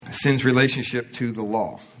sin's relationship to the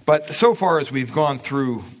law. But so far as we've gone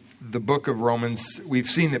through the book of Romans, we've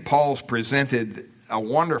seen that Paul's presented a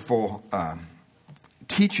wonderful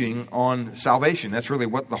teaching on salvation. That's really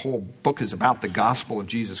what the whole book is about, the gospel of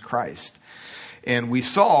Jesus Christ. And we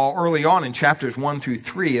saw early on in chapters 1 through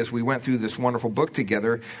 3, as we went through this wonderful book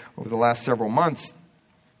together over the last several months,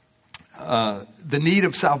 the need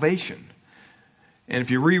of salvation. And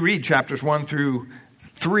if you reread chapters 1 through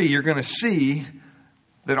 3, you're going to see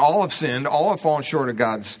that all have sinned, all have fallen short of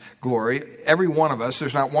God's glory. Every one of us,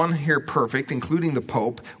 there's not one here perfect, including the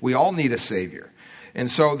Pope. We all need a Savior. And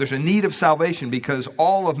so there's a need of salvation because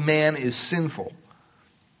all of man is sinful.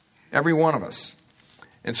 Every one of us.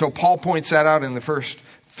 And so Paul points that out in the first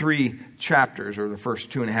 3 chapters, or the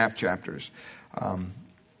first 2.5 chapters,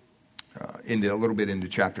 into a little bit into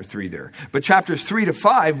chapter 3 there. But chapters 3 to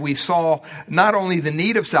 5, we saw not only the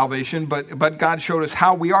need of salvation, but God showed us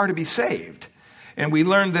how we are to be saved. And we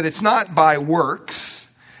learned that it's not by works.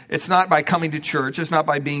 It's not by coming to church. It's not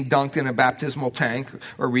by being dunked in a baptismal tank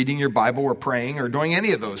or reading your Bible or praying or doing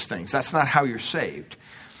any of those things. That's not how you're saved.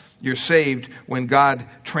 You're saved when God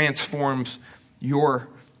transforms your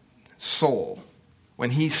soul, when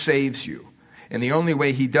He saves you. And the only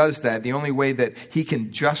way He does that, the only way that He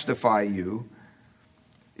can justify you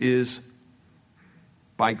is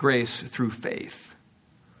by grace through faith.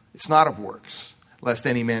 It's not of works, lest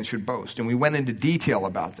any man should boast. And we went into detail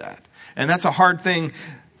about that. And that's a hard thing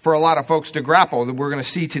for a lot of folks to grapple. We're going to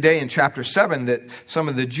see today in chapter 7 that some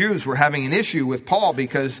of the Jews were having an issue with Paul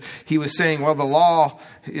because he was saying, well, the law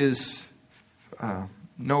is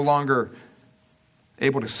no longer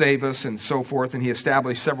able to save us and so forth. And he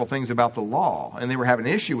established several things about the law, and they were having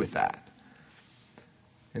an issue with that.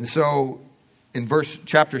 And so in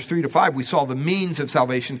chapters 3 to 5, we saw the means of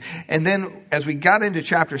salvation. And then as we got into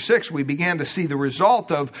chapter 6, we began to see the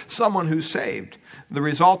result of someone who's saved. The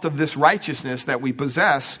result of this righteousness that we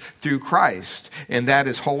possess through Christ. And that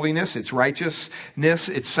is holiness, it's righteousness,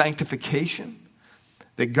 it's sanctification.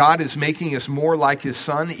 That God is making us more like His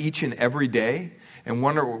Son each and every day. And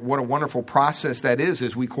what a wonderful process that is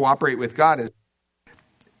as we cooperate with God. It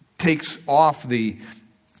takes off the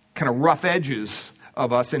kind of rough edges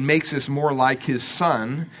of us and makes us more like His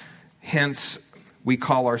Son. Hence, we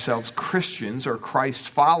call ourselves Christians or Christ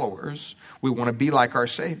followers. We want to be like our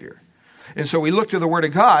Savior. And so we look to the Word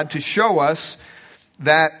of God to show us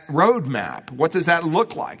that roadmap. What does that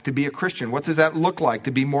look like to be a Christian? What does that look like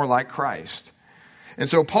to be more like Christ? And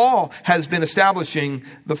so Paul has been establishing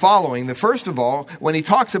the following. The first of all, when he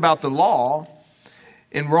talks about the law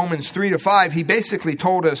in Romans 3 to 5, he basically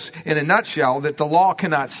told us in a nutshell that the law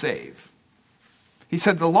cannot save. He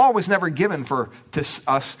said the law was never given to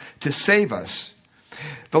us to save us.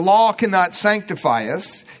 The law cannot sanctify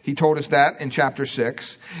us. He told us that in chapter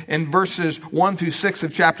 6. In verses 1 through 6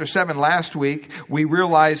 of chapter 7 last week, we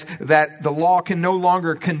realized that the law can no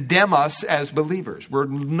longer condemn us as believers. We're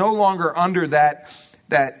no longer under that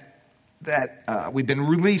we've been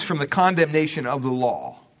released from the condemnation of the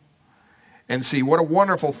law. And see, what a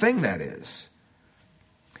wonderful thing that is.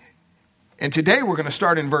 And today we're going to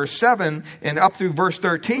start in verse 7 and up through verse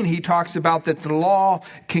 13. He talks about that the law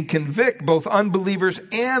can convict both unbelievers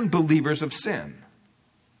and believers of sin.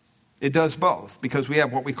 It does both because we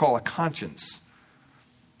have what we call a conscience.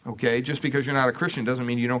 Okay, just because you're not a Christian doesn't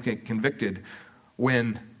mean you don't get convicted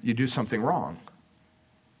when you do something wrong.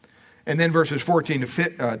 And then verses 14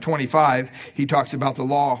 to 25, he talks about the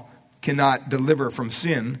law cannot deliver from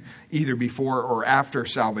sin either before or after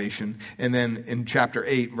salvation. And then in chapter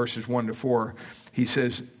 8, verses 1 to 4, he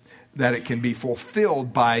says that it can be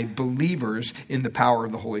fulfilled by believers in the power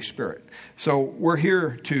of the Holy Spirit. So we're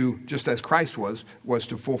here to, just as Christ was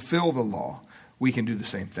to fulfill the law. We can do the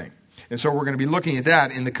same thing. And so we're going to be looking at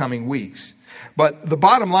that in the coming weeks. But the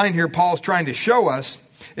bottom line here, Paul's trying to show us,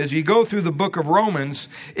 as you go through the book of Romans,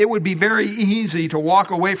 it would be very easy to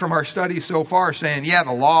walk away from our study so far saying, yeah,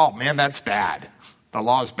 the law, man, that's bad. The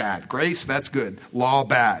law is bad. Grace, that's good. Law,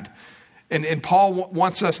 bad. And Paul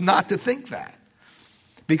wants us not to think that.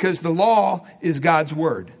 Because the law is God's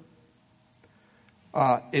word.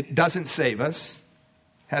 It doesn't save us.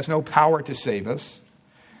 Has no power to save us.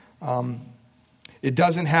 It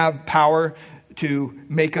doesn't have power to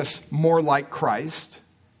make us more like Christ,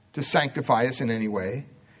 to sanctify us in any way.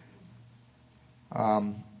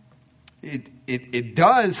 It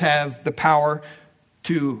does have the power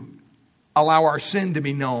to allow our sin to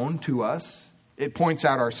be known to us. It points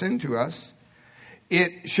out our sin to us.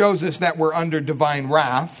 It shows us that we're under divine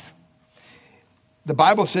wrath. The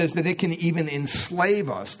Bible says that it can even enslave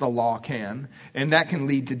us, the law can, and that can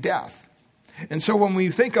lead to death. And so when we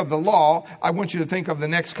think of the law, I want you to think of the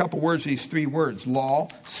next couple words, these three words, law,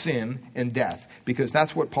 sin, and death, because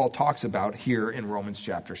that's what Paul talks about here in Romans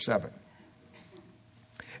chapter 7.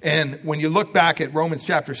 And when you look back at Romans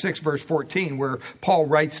chapter 6, verse 14, where Paul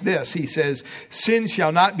writes this, he says, sin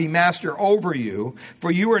shall not be master over you, for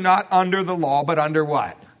you are not under the law, but under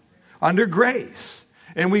what? Under grace.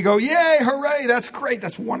 And we go, yay, hooray, that's great,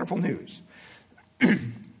 that's wonderful news.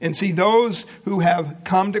 And see, those who have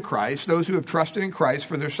come to Christ, those who have trusted in Christ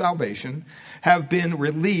for their salvation, have been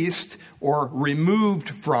released or removed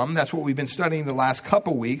from, that's what we've been studying the last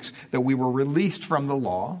couple weeks, that we were released from the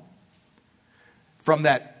law, from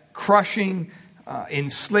that crushing,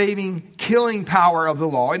 enslaving, killing power of the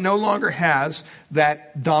law. It no longer has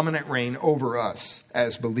that dominant reign over us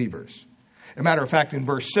as believers. As a matter of fact, in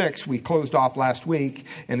verse 6, we closed off last week,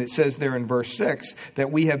 and it says there in verse 6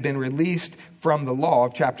 that we have been released from the law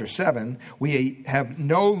of chapter 7. We have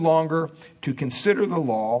no longer to consider the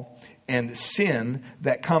law and sin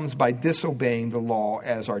that comes by disobeying the law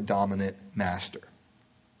as our dominant master.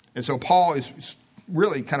 And so Paul is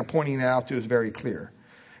really kind of pointing that out to us very clear.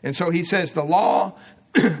 And so he says the law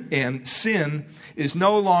and sin is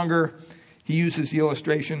no longer, he uses the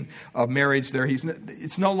illustration of marriage there.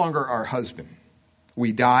 It's no longer our husband.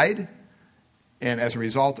 We died, and as a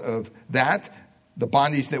result of that, the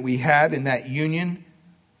bondage that we had in that union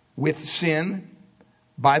with sin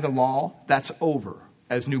by the law, that's over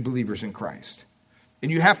as new believers in Christ.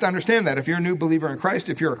 And you have to understand that. If you're a new believer in Christ,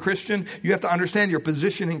 if you're a Christian, you have to understand your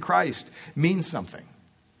position in Christ means something.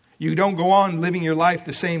 You don't go on living your life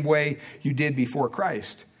the same way you did before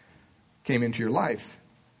Christ came into your life,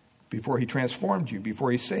 before he transformed you,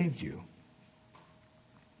 before he saved you.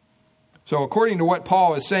 So according to what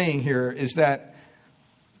Paul is saying here is that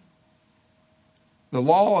the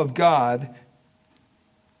law of God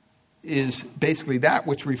is basically that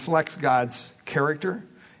which reflects God's character.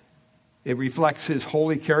 It reflects his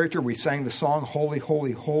holy character. We sang the song, Holy,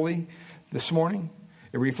 Holy, Holy, this morning.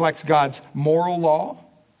 It reflects God's moral law.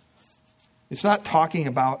 It's not talking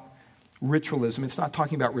about ritualism. It's not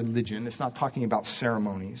talking about religion. It's not talking about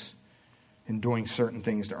ceremonies and doing certain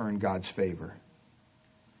things to earn God's favor.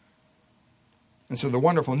 And so the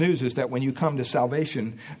wonderful news is that when you come to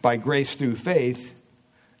salvation by grace through faith,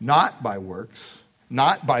 not by works,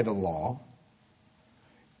 not by the law,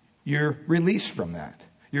 you're released from that.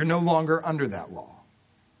 You're no longer under that law.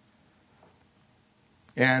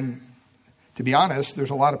 And to be honest, there's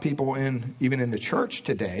a lot of people even in the church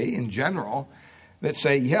today in general that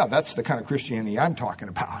say, yeah, that's the kind of Christianity I'm talking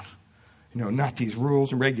about. Not these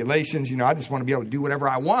rules and regulations. I just want to be able to do whatever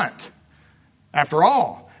I want. After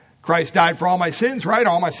all, Christ died for all my sins, right?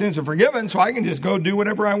 All my sins are forgiven, so I can just go do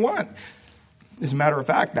whatever I want. As a matter of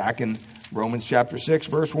fact, back in Romans chapter 6,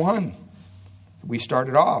 verse 1, we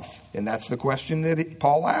started off, and that's the question that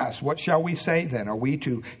Paul asked. What shall we say then? Are we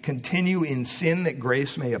to continue in sin that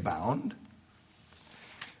grace may abound?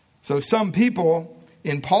 So some people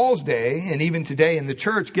in Paul's day, and even today in the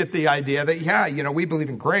church, get the idea that, we believe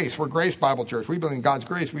in grace. We're Grace Bible Church. We believe in God's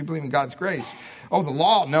grace. We believe in God's grace. Oh, the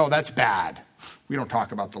law? No, that's bad. We don't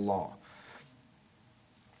talk about the law.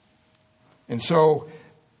 And so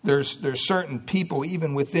there's certain people,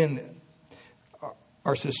 even within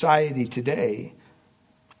our society today,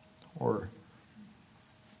 or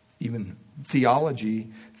even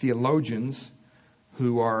theologians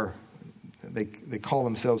who are, they call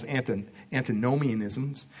themselves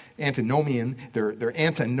antinomianisms. Antinomian, they're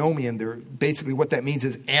antinomian. They're basically, what that means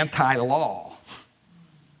is anti-law.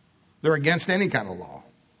 They're against any kind of law.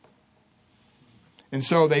 And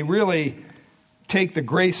so they really take the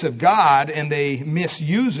grace of God and they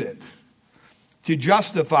misuse it to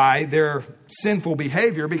justify their sinful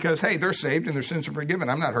behavior because, hey, they're saved and their sins are forgiven.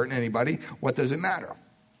 I'm not hurting anybody. What does it matter?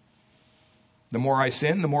 The more I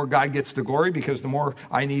sin, the more God gets the glory because the more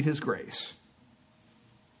I need his grace.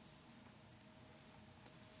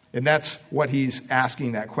 And that's what he's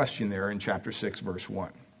asking that question there in chapter 6, verse 1.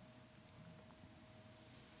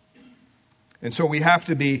 And so we have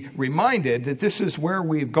to be reminded that this is where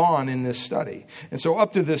we've gone in this study. And so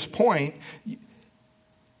up to this point,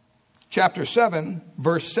 chapter 7,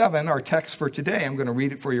 verse 7, our text for today, I'm going to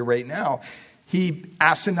read it for you right now. He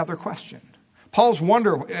asks another question. Paul's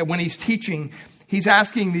wonder, when he's teaching, he's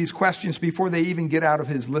asking these questions before they even get out of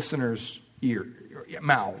his listeners'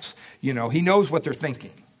 mouths. He knows what they're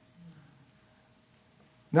thinking.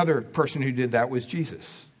 Another person who did that was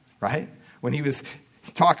Jesus, right? When he was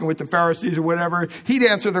talking with the Pharisees or whatever, he'd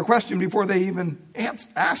answer their question before they even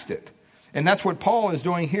asked it. And that's what Paul is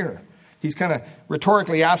doing here. He's kind of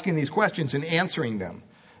rhetorically asking these questions and answering them.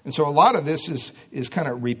 And so a lot of this is kind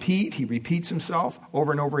of repeat. He repeats himself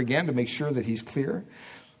over and over again to make sure that he's clear.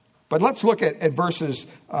 But let's look at verses,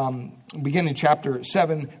 beginning in chapter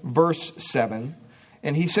 7, verse 7.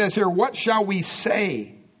 And he says here, what shall we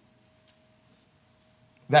say?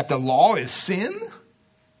 That the law is sin?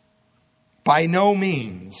 By no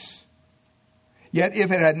means. Yet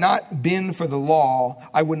if it had not been for the law,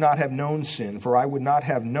 I would not have known sin, for I would not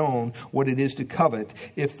have known what it is to covet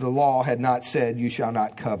if the law had not said, you shall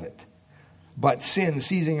not covet. But sin,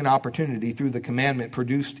 seizing an opportunity through the commandment,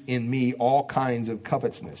 produced in me all kinds of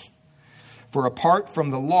covetousness. For apart from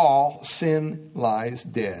the law, sin lies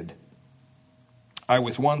dead. I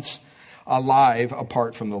was once alive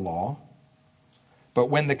apart from the law, but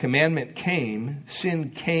when the commandment came, sin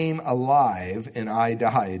came alive and I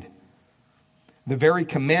died. The very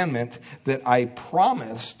commandment that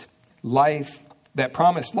promised life,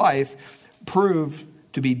 proved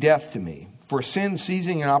to be death to me. For sin,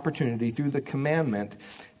 seizing an opportunity through the commandment,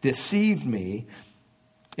 deceived me,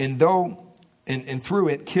 and through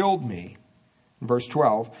it killed me. Verse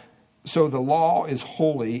 12, so the law is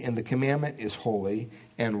holy, and the commandment is holy,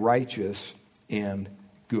 and righteous, and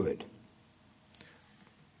good.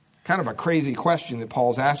 Kind of a crazy question that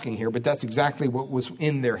Paul's asking here, but that's exactly what was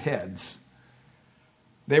in their heads.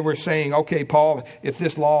 They were saying, okay, Paul, if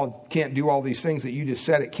this law can't do all these things that you just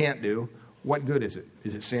said it can't do, what good is it?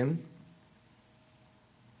 Is it sin?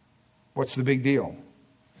 What's the big deal?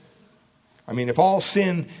 I mean, if all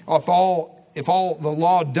the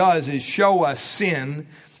law does is show us sin,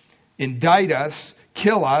 indict us,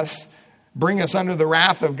 kill us, bring us under the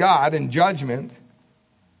wrath of God and judgment,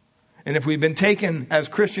 and if we've been taken as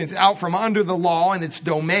Christians out from under the law and its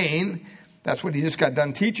domain, that's what he just got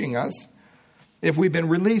done teaching us. If we've been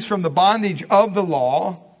released from the bondage of the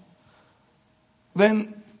law,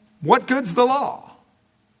 then what good's the law?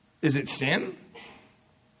 Is it sin?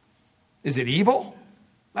 Is it evil?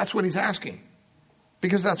 That's what he's asking.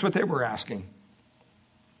 Because that's what they were asking.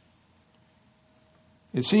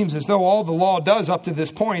 It seems as though all the law does up to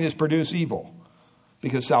this point is produce evil.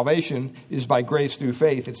 Because salvation is by grace through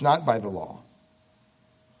faith. It's not by the law.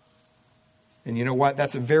 And you know what?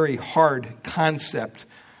 That's a very hard concept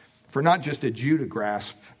for not just a Jew to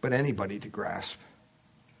grasp, but anybody to grasp.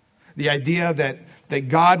 The idea that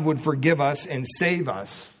God would forgive us and save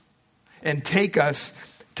us and take us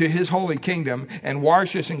to his holy kingdom and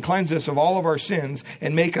wash us and cleanse us of all of our sins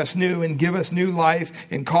and make us new and give us new life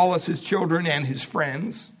and call us his children and his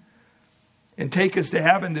friends and take us to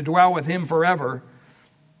heaven to dwell with him forever.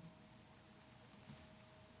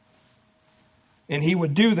 And he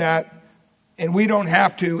would do that, and we don't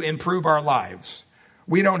have to improve our lives.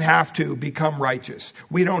 We don't have to become righteous.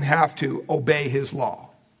 We don't have to obey his law.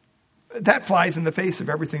 That flies in the face of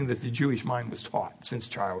everything that the Jewish mind was taught since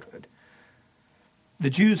childhood. The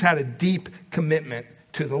Jews had a deep commitment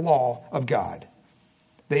to the law of God.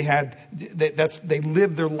 They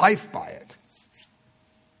lived their life by it.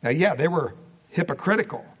 Now, yeah, they were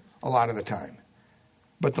hypocritical a lot of the time.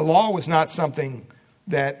 But the law was not something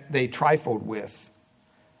that they trifled with.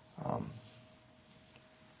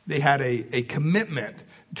 They had a commitment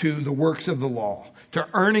to the works of the law, to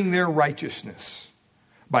earning their righteousness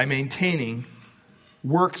by maintaining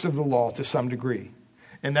works of the law to some degree.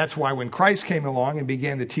 And that's why when Christ came along and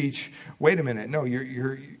began to teach, wait a minute, no,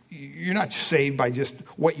 you're not saved by just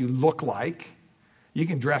what you look like. You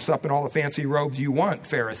can dress up in all the fancy robes you want,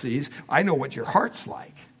 Pharisees. I know what your heart's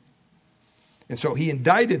like. And so he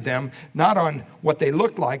indicted them not on what they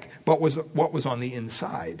looked like, but what was on the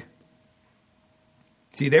inside.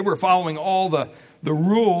 See, they were following all the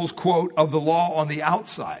rules, quote, of the law on the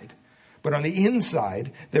outside. But on the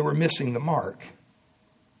inside, they were missing the mark.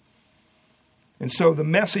 And so the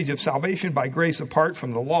message of salvation by grace apart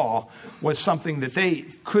from the law was something that they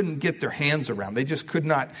couldn't get their hands around. They just could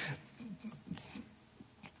not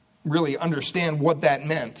really understand what that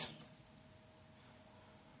meant.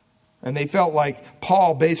 And they felt like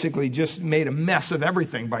Paul basically just made a mess of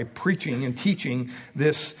everything by preaching and teaching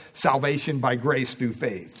this salvation by grace through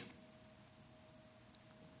faith.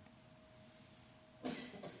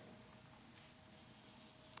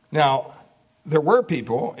 Now, there were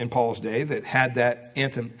people in Paul's day that had that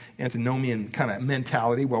antinomian kind of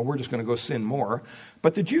mentality. Well, we're just going to go sin more.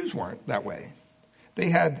 But the Jews weren't that way. They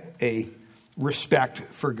had a respect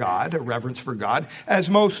for God, a reverence for God, as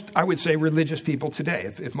most, I would say, religious people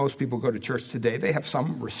today. If most people go to church today, they have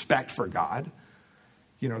some respect for God.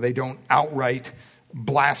 You know, they don't outright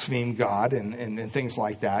blaspheme God and things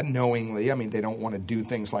like that knowingly. I mean, they don't want to do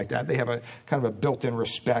things like that. They have a kind of a built-in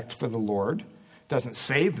respect for the Lord. Doesn't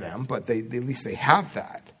save them, but at least they have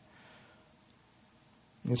that.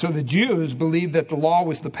 And so the Jews believed that the law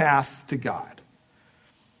was the path to God.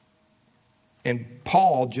 And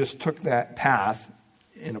Paul just took that path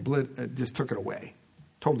and just took it away.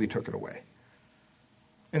 Totally took it away.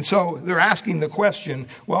 And so they're asking the question,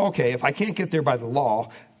 well, okay, if I can't get there by the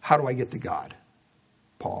law, how do I get to God?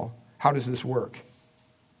 Paul, how does this work?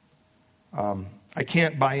 I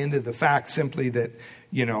can't buy into the fact simply that,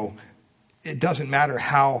 it doesn't matter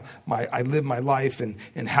how I live my life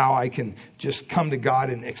and how I can just come to God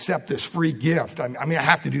and accept this free gift. I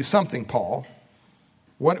have to do something, Paul.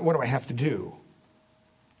 What do I have to do?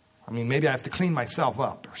 Maybe I have to clean myself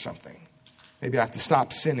up or something. Maybe I have to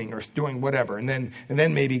stop sinning or doing whatever, and then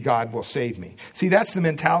maybe God will save me. See, that's the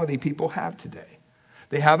mentality people have today.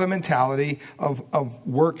 They have a mentality of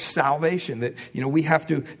work salvation, that, we have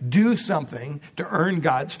to do something to earn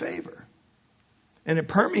God's favor. And it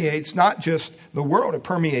permeates not just the world, it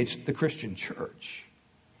permeates the Christian church.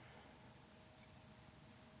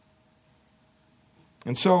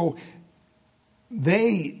 And so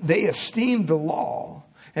they esteemed the law,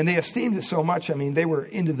 and they esteemed it so much, they were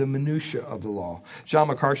into the minutia of the law. John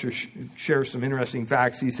MacArthur shares some interesting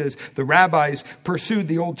facts. He says, the rabbis pursued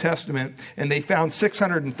the Old Testament, and they found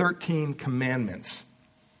 613 commandments.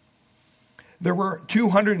 There were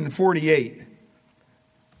 248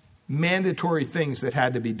 mandatory things that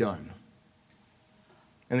had to be done.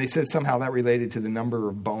 And they said somehow that related to the number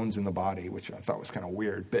of bones in the body, which I thought was kind of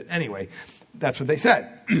weird. But anyway, that's what they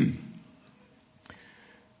said.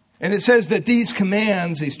 And it says that these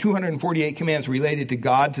commands, these 248 commands, related to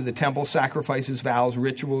God, to the temple, sacrifices, vows,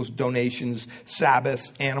 rituals, donations,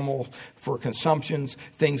 Sabbaths, animal for consumptions,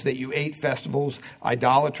 things that you ate, festivals,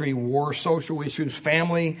 idolatry, war, social issues,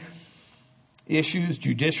 family issues,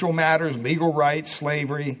 judicial matters, legal rights,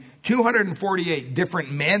 slavery. 248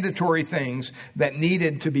 different mandatory things that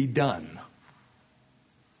needed to be done.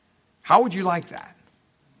 How would you like that?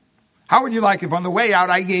 How would you like if on the way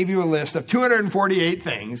out I gave you a list of 248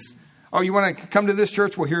 things? Oh, you want to come to this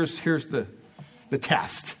church? Well, here's the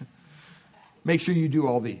test. Make sure you do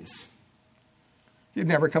all these. You'd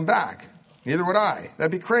never come back. Neither would I.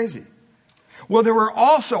 That'd be crazy. Well, there were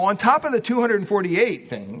also, on top of the 248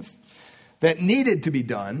 things that needed to be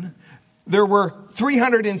done, there were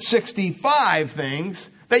 365 things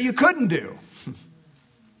that you couldn't do.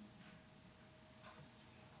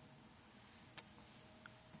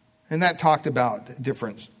 And that talked about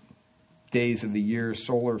different days of the year,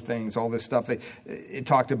 solar things, all this stuff. It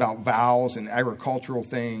talked about vows and agricultural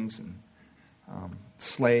things, and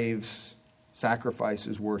slaves,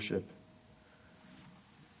 sacrifices, worship.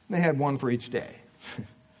 They had one for each day.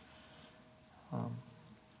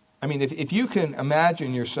 If you can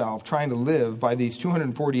imagine yourself trying to live by these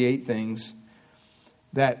 248 things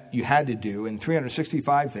that you had to do and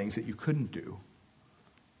 365 things that you couldn't do,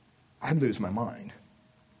 I'd lose my mind.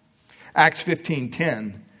 Acts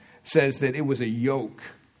 15:10 says that it was a yoke,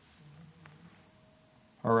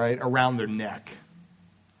 all right, around their neck.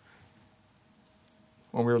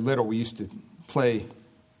 When we were little, we used to play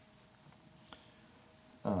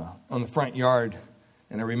on the front yard,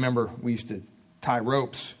 and I remember we used to tie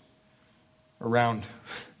ropes around,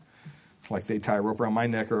 like they tie a rope around my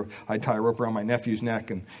neck, or I'd tie a rope around my nephew's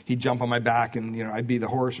neck, and he'd jump on my back, and I'd be the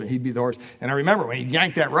horse, or he'd be the horse. And I remember when he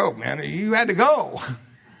yanked that rope, man, you had to go.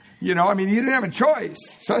 You didn't have a choice,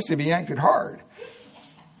 especially if he yanked it hard.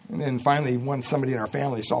 And then finally, somebody in our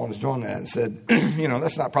family saw us doing that and said,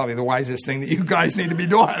 that's not probably the wisest thing that you guys need to be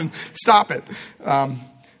doing. Stop it.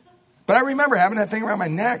 But I remember having that thing around my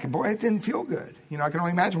neck, and boy, it didn't feel good. I can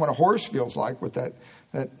only imagine what a horse feels like with that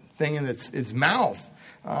thing in its mouth.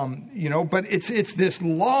 But it's this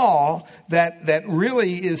law that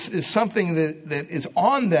really is something that is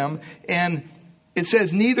on them, and it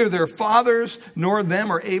says neither their fathers nor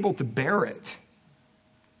them are able to bear it.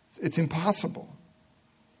 It's impossible.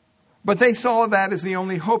 But they saw that as the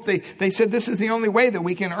only hope. They said this is the only way that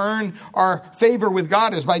we can earn our favor with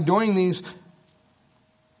God, is by doing these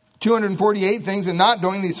 248 things and not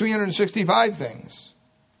doing these 365 things.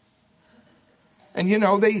 And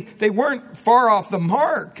they weren't far off the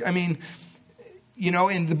mark. In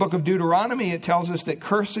the book of Deuteronomy, it tells us that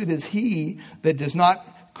cursed is he that does not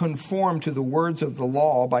conform to the words of the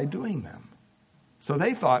law by doing them. So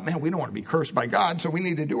they thought, man, we don't want to be cursed by God, so we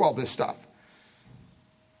need to do all this stuff.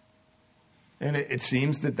 And it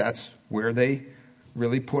seems that that's where they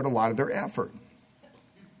really put a lot of their effort.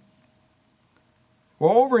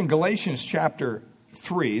 Well, over in Galatians chapter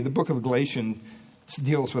 3, the book of Galatians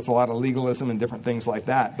deals with a lot of legalism and different things like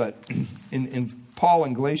that. But in Paul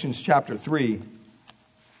in Galatians chapter 3,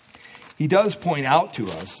 he does point out to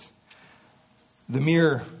us the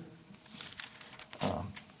mere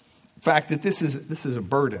fact that this is a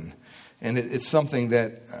burden, and it's something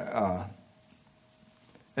that,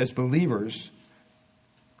 as believers,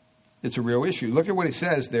 it's a real issue. Look at what he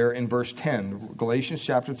says there in verse 10, Galatians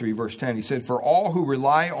chapter 3, verse 10. He said, "For all who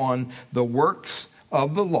rely on the works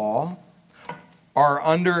of the law are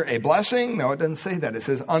under a blessing." No, it doesn't say that. It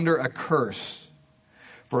says under a curse.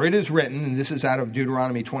 "For it is written," and this is out of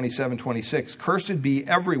Deuteronomy 27:26, "Cursed be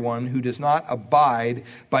everyone who does not abide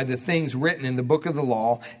by the things written in the book of the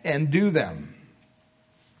law and do them."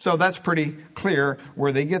 So that's pretty clear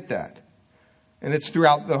where they get that. And it's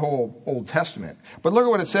throughout the whole Old Testament. But look at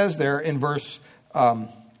what it says there in verse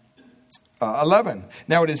 11.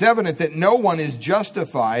 "Now it is evident that no one is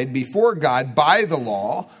justified before God by the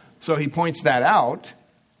law." So he points that out.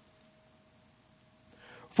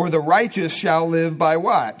 "For the righteous shall live by"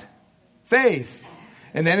 what? Faith.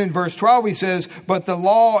 And then in verse 12 he says, "But the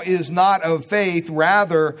law is not of faith,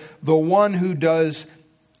 rather the one who does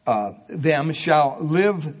them shall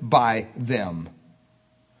live by them."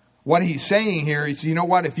 What he's saying here is, you know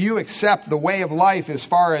what, if you accept the way of life as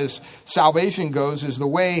far as salvation goes is the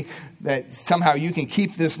way that somehow you can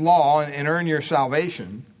keep this law and earn your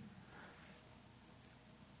salvation,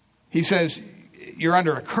 he says you're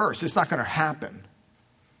under a curse. It's not going to happen.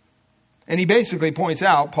 And he basically points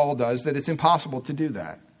out, Paul does, that it's impossible to do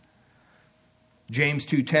that. James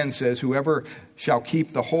 2:10 says, "Whoever shall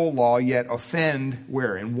keep the whole law yet offend,"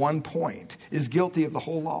 where? In one point, "is guilty of the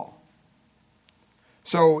whole law."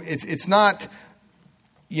 So it's not,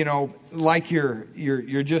 like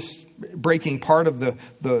you're just breaking part of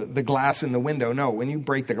the glass in the window. No, when you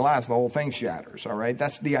break the glass, the whole thing shatters, all right?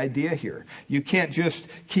 That's the idea here. You can't just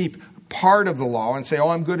keep part of the law and say, "Oh,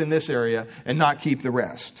 I'm good in this area," and not keep the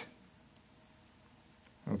rest.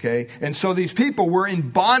 Okay? And so these people were in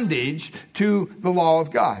bondage to the law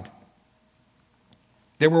of God.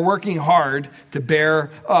 They were working hard to bear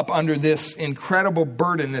up under this incredible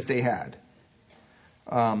burden that they had.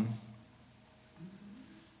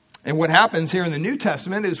 And what happens here in the New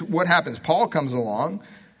Testament is what happens. Paul comes along,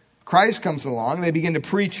 Christ comes along, they begin to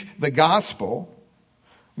preach the gospel,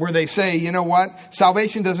 where they say, you know what,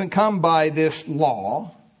 salvation doesn't come by this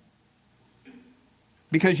law,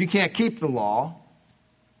 because you can't keep the law.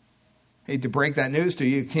 I hate to break that news to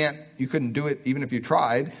you, you couldn't do it even if you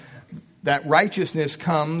tried. That righteousness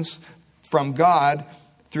comes from God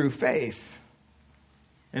through faith.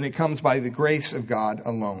 And it comes by the grace of God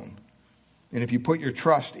alone. And if you put your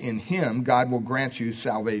trust in Him, God will grant you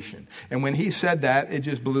salvation. And when he said that, it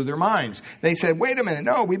just blew their minds. They said, "Wait a minute,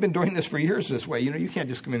 no, we've been doing this for years this way. You can't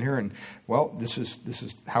just come in here and, well, this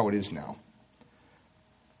is how it is now."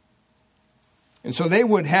 And so they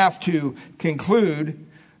would have to conclude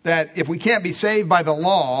that if we can't be saved by the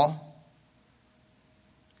law,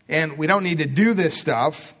 and we don't need to do this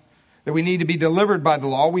stuff, that we need to be delivered by the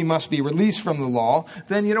law, we must be released from the law,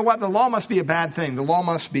 then you know what? The law must be a bad thing. The law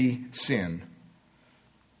must be sin.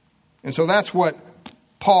 And so that's what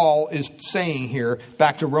Paul is saying here,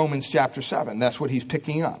 back to Romans chapter 7. That's what he's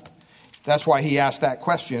picking up. That's why he asked that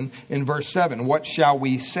question in verse 7. What shall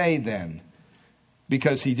we say then?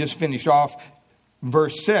 Because he just finished off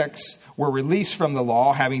verse 6. We're released from the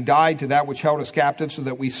law, having died to that which held us captive, so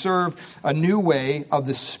that we serve a new way of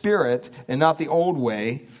the Spirit and not the old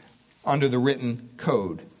way under the written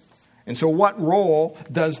code. And so what role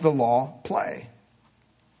does the law play?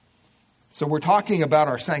 So we're talking about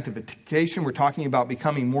our sanctification. We're talking about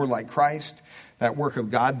becoming more like Christ, that work of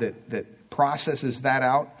God that processes that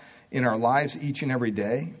out in our lives each and every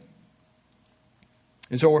day.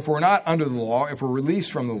 And so if we're not under the law, if we're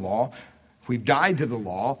released from the law, if we've died to the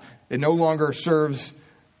law, it no longer serves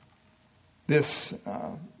this,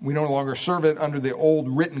 we no longer serve it under the old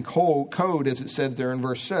written code, as it said there in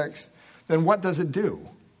verse 6, then what does it do?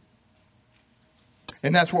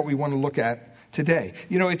 And that's what we want to look at today.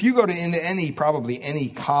 If you go into probably any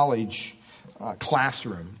college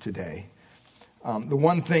classroom today, the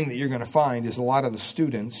one thing that you're going to find is a lot of the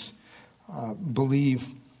students believe,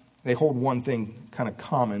 they hold one thing kind of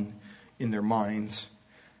common in their minds,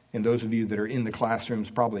 and those of you that are in the classrooms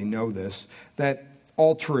probably know this, that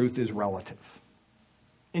all truth is relative.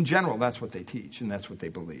 In general, that's what they teach, and that's what they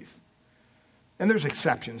believe. And there's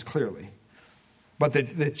exceptions, clearly. But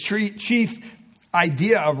the chief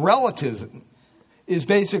idea of relativism is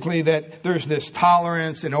basically that there's this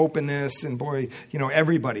tolerance and openness, and boy,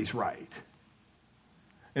 everybody's right.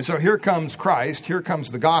 And so here comes Christ, here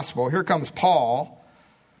comes the gospel, here comes Paul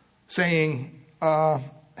saying, I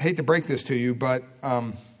hate to break this to you, but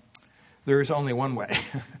there is only one way.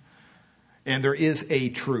 And there is a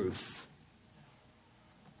truth.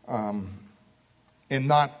 And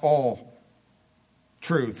not all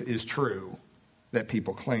truth is true. that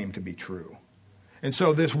people claim to be true. And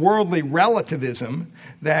so this worldly relativism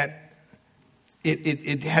that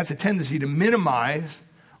it has a tendency to minimize,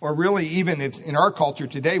 or really even if in our culture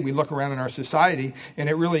today, we look around in our society and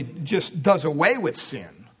it really just does away with sin.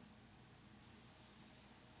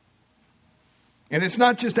 And it's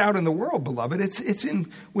not just out in the world, beloved. It's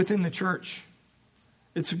within the church.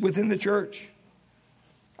 It's within the church.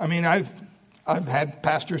 I mean, I've had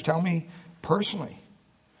pastors tell me personally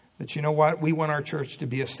that, you know what, we want our church to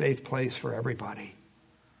be a safe place for everybody.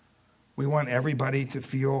 We want everybody to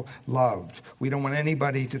feel loved. We don't want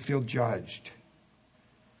anybody to feel judged.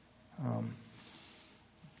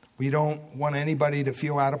 We don't want anybody to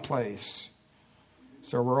feel out of place.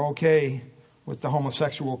 So we're okay with the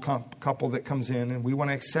homosexual couple that comes in, and we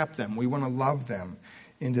want to accept them. We want to love them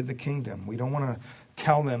into the kingdom. We don't want to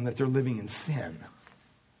tell them that they're living in sin.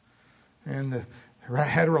 And the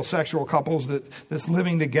heterosexual couples that's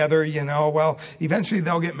living together, well, eventually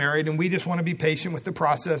they'll get married, and we just want to be patient with the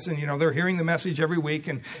process. And, they're hearing the message every week,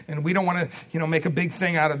 and we don't want to, make a big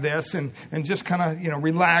thing out of this and just kind of,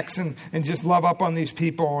 relax and just love up on these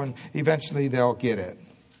people, and eventually they'll get it.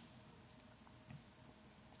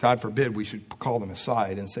 God forbid we should call them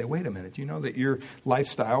aside and say, wait a minute, do you know that your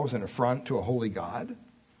lifestyle is an affront to a holy God?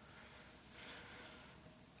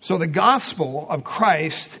 So the gospel of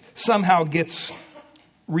Christ somehow gets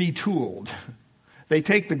retooled. They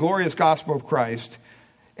take the glorious gospel of Christ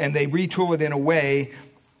and they retool it in a way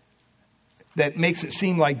that makes it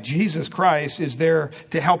seem like Jesus Christ is there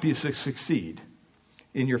to help you succeed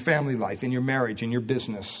in your family life, in your marriage, in your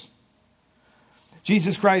business.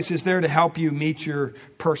 Jesus Christ is there to help you meet your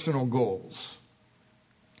personal goals.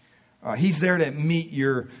 He's there to meet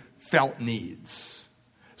your felt needs.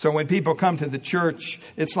 So when people come to the church,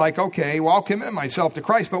 it's like, okay, well, I'll commit myself to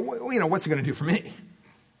Christ, but what's it going to do for me?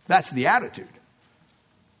 That's the attitude.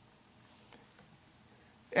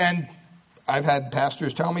 And I've had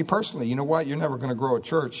pastors tell me personally, you know what, you're never going to grow a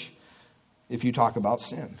church if you talk about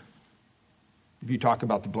sin. If you talk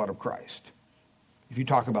about the blood of Christ. If you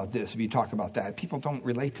talk about this, if you talk about that. People don't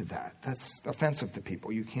relate to that. That's offensive to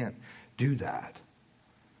people. You can't do that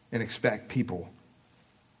and expect people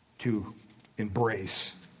to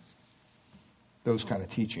embrace those kind of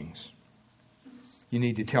teachings. You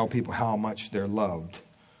need to tell people how much they're loved,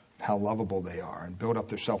 how lovable they are, and build up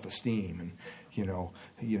their self-esteem. And you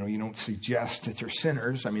don't suggest that they're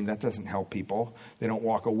sinners. I mean, that doesn't help people. They don't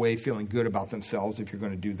walk away feeling good about themselves if you're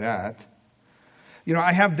going to do that.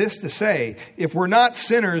 I have this to say. If we're not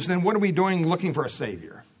sinners, then what are we doing looking for a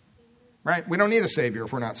Savior? Right? We don't need a Savior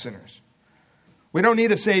if we're not sinners. We don't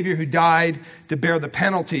need a Savior who died to bear the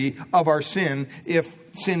penalty of our sin if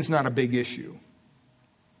sin's not a big issue.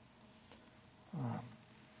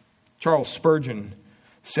 Charles Spurgeon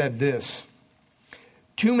said this: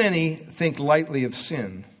 too many think lightly of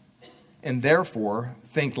sin and therefore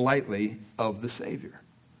think lightly of the Savior.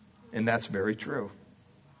 And that's very true.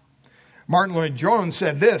 Martin Lloyd-Jones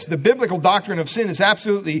said this: the biblical doctrine of sin is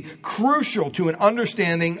absolutely crucial to an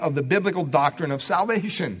understanding of the biblical doctrine of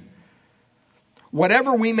salvation.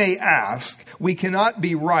 Whatever we may ask, we cannot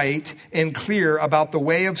be right and clear about the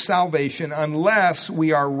way of salvation unless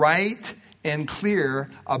we are right and clear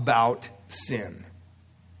about sin.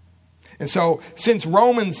 And so, since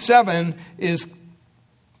Romans 7 is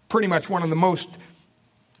pretty much one of the most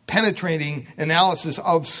penetrating analysis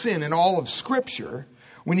of sin in all of Scripture,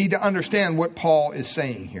 we need to understand what Paul is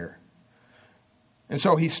saying here. And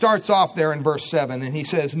so he starts off there in verse 7 and he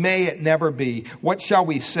says, may it never be. What shall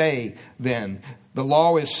we say then? The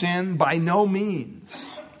law is sin? By no means.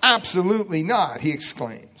 Absolutely not, he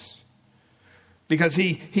exclaims. Because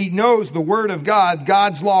he knows the word of God,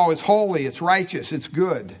 God's law is holy, it's righteous, it's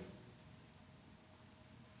good.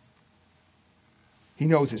 He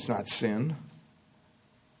knows it's not sin.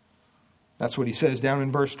 That's what he says down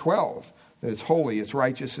in verse 12. That it's holy, it's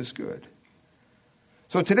righteous, it's good.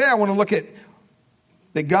 So today I want to look at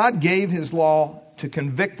that God gave his law to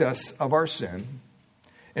convict us of our sin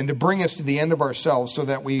and to bring us to the end of ourselves so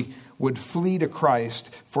that we would flee to Christ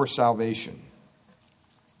for salvation.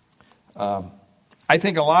 I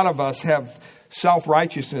think a lot of us have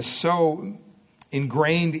self-righteousness so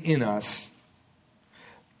ingrained in us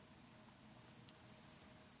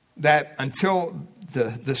that until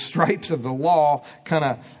the stripes of the law kind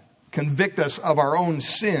of convict us of our own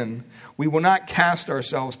sin, we will not cast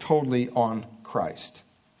ourselves totally on Christ.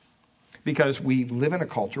 Because we live in a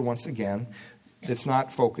culture, once again, that's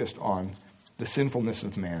not focused on the sinfulness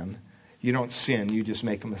of man. You don't sin, you just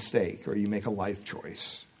make a mistake or you make a life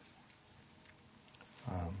choice.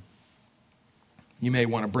 You may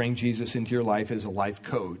want to bring Jesus into your life as a life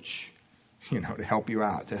coach, to help you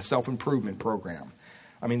out, the self-improvement program.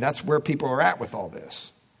 I mean, that's where people are at with all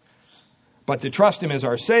this. But to trust him as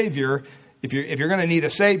our Savior, if you're going to need a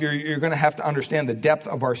Savior, you're going to have to understand the depth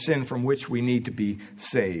of our sin from which we need to be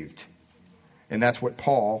saved. And that's what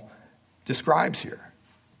Paul describes here.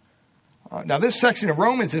 Now, this section of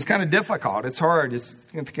Romans is kind of difficult. It's hard. It's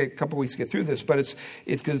going to take a couple weeks to get through this, but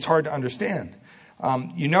it's hard to understand.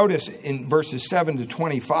 You notice in verses 7 to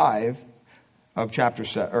 25 of chapter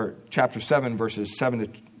 7, verses 7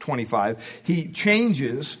 to 25, he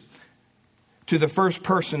changes to the first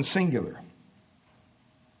person singular.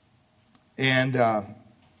 And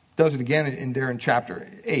does it again in chapter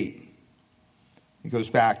 8. He goes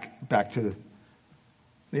back to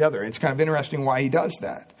the other. It's kind of interesting why he does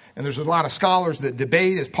that. And there's a lot of scholars that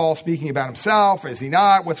debate, is Paul speaking about himself? Is he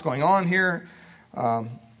not? What's going on here?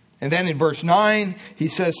 And then in verse 9, he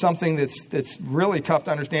says something that's really tough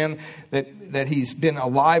to understand, that he's been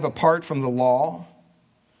alive apart from the law.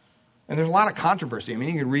 And there's a lot of controversy. I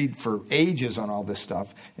mean, you can read for ages on all this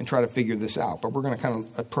stuff and try to figure this out. But we're going to kind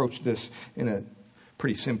of approach this in a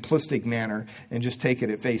pretty simplistic manner and just take it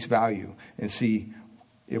at face value and see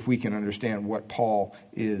if we can understand what Paul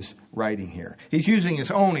is writing here. He's using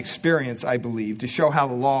his own experience, I believe, to show how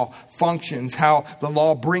the law functions, how the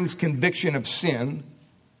law brings conviction of sin.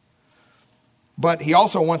 But he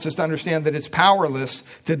also wants us to understand that it's powerless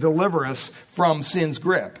to deliver us from sin's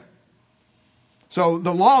grip. So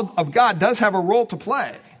the law of God does have a role to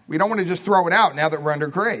play. We don't want to just throw it out now that we're under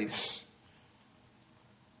grace.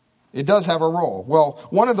 It does have a role. Well,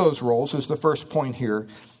 one of those roles is the first point here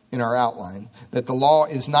in our outline, that the law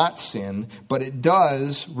is not sin, but it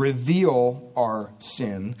does reveal our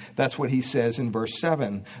sin. That's what he says in verse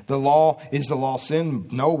 7. Is the law sin?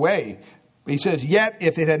 No way. He says, yet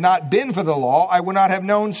if it had not been for the law, I would not have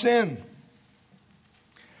known sin.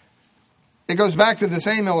 It goes back to the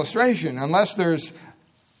same illustration. Unless there's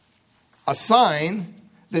a sign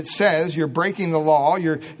that says you're breaking the law,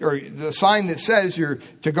 or the sign that says you're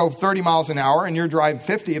to go 30 miles an hour and you're driving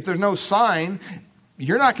 50, if there's no sign,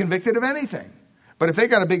 you're not convicted of anything. But if they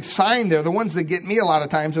got a big sign there, the ones that get me a lot of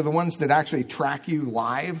times are the ones that actually track you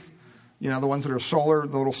live. The ones that are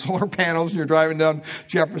the little solar panels, and you're driving down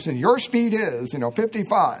Jefferson. Your speed is,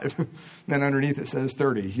 55. Then underneath it says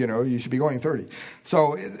 30. You should be going 30.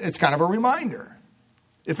 So it's kind of a reminder.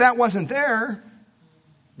 If that wasn't there,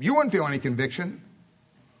 you wouldn't feel any conviction.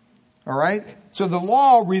 All right? So the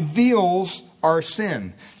law reveals our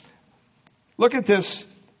sin. Look at this.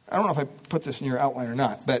 I don't know if I put this in your outline or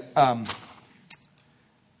not, but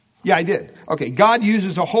yeah, I did. Okay, God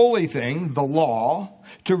uses a holy thing, the law,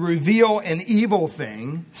 to reveal an evil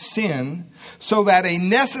thing, sin, so that a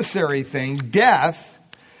necessary thing, death,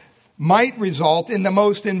 might result in the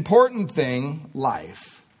most important thing,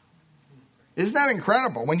 life. Isn't that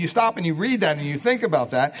incredible? When you stop and you read that and you think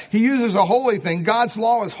about that, he uses a holy thing. God's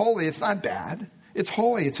law is holy. It's not bad. It's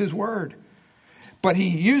holy. It's his word. But he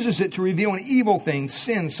uses it to reveal an evil thing,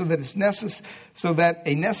 sin, so that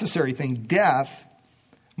a necessary thing, death,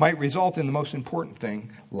 might result in the most important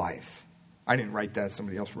thing, life. I didn't write that.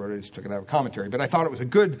 Somebody else wrote it. I just took it out of a commentary. But I thought it was a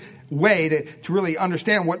good way to really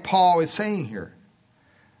understand what Paul is saying here.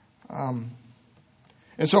 And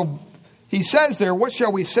so he says there, what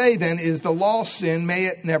shall we say then? Is the law sin? May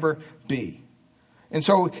it never be. And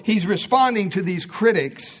so he's responding to these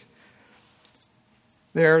critics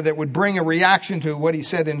there that would bring a reaction to what he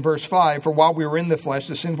said in verse 5. For while we were in the flesh,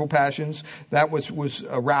 the sinful passions that was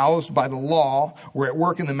aroused by the law were at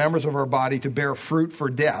work in the members of our body to bear fruit for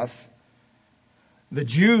death. The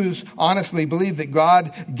Jews honestly believed that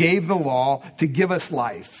God gave the law to give us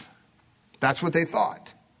life. That's what they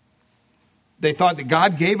thought. They thought that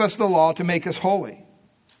God gave us the law to make us holy.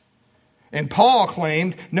 And Paul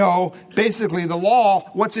claimed, no, basically the law,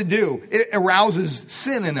 what's it do? It arouses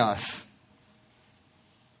sin in us.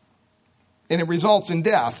 And it results in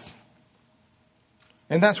death.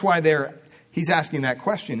 And that's why he's asking that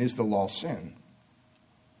question, is the law sin?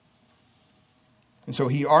 And so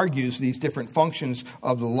he argues these different functions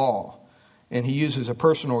of the law. And he uses a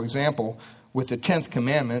personal example with the 10th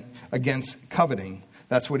commandment against coveting.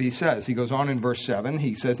 That's what he says. He goes on in verse 7.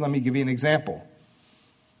 He says, let me give you an example.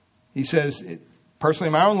 He says, personally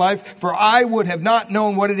in my own life, for I would have not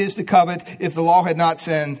known what it is to covet if the law had not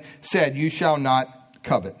said, you shall not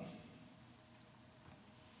covet.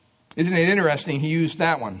 Isn't it interesting? He used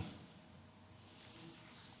that one.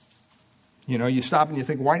 You stop and you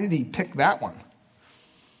think, why did he pick that one?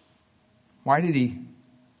 Why did he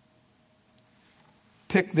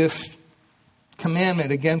pick this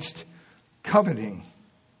commandment against coveting?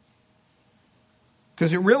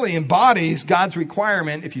 Because it really embodies God's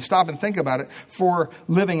requirement, if you stop and think about it, for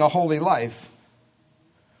living a holy life.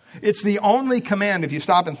 It's the only command, if you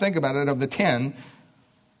stop and think about it, of the 10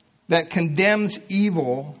 that condemns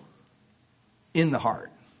evil in the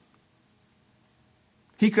heart.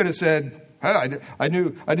 He could have said, hey, I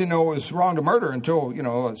didn't know it was wrong to murder until,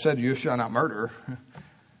 it said you shall not murder.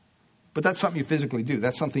 But that's something you physically do.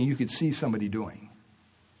 That's something you could see somebody doing.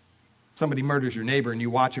 Somebody murders your neighbor and you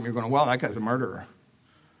watch him, you're going, well, that guy's a murderer.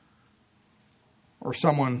 Or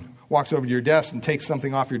someone walks over to your desk and takes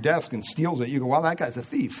something off your desk and steals it. You go, well, that guy's a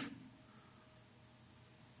thief.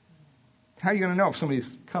 How are you going to know if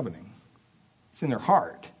somebody's coveting? It's in their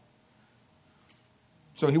heart.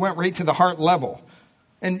 So he went right to the heart level.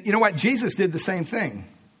 And you know what? Jesus did the same thing.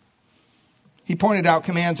 He pointed out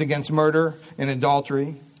commands against murder and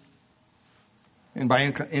adultery. And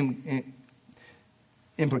by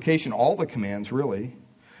implication, all the commands, really.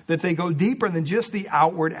 That they go deeper than just the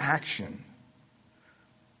outward action.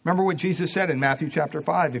 Remember what Jesus said in Matthew chapter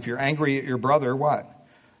 5. If you're angry at your brother, what?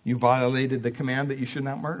 You violated the command that you should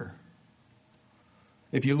not murder.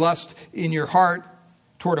 If you lust in your heart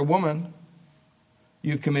toward a woman,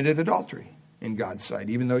 you've committed adultery in God's sight,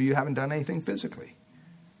 even though you haven't done anything physically.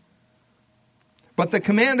 But the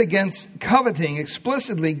command against coveting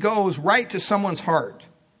explicitly goes right to someone's heart.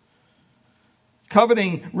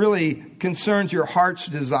 Coveting really concerns your heart's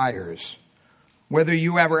desires, whether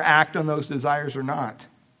you ever act on those desires or not.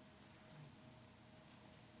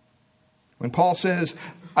 When Paul says,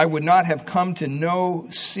 I would not have come to know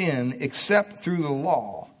sin except through the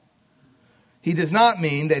law, he does not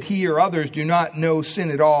mean that he or others do not know sin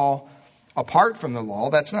at all apart from the law.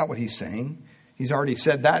 That's not what he's saying. He's already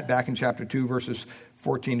said that back in chapter 2, verses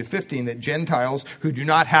 14 to 15, that Gentiles who do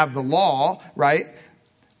not have the law, right?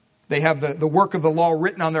 They have the work of the law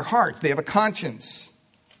written on their hearts. They have a conscience.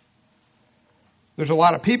 There's a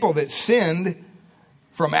lot of people that sinned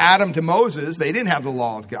from Adam to Moses. They didn't have the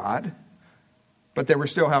law of God, but they were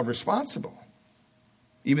still held responsible,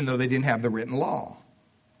 even though they didn't have the written law.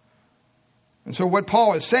 And so what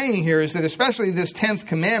Paul is saying here is that especially this 10th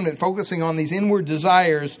commandment, focusing on these inward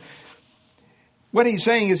desires, what he's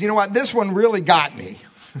saying is, you know what, this one really got me.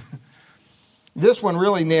 This one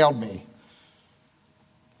really nailed me.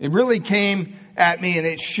 It really came at me and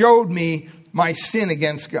it showed me my sin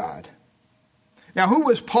against God. Now, who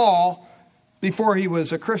was Paul before he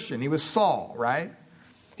was a Christian? He was Saul, right?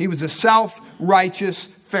 He was a self-righteous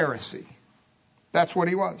Pharisee. That's what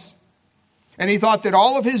he was. And he thought that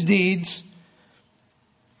all of his deeds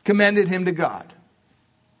commended him to God.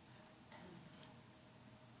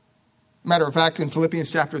 Matter of fact, in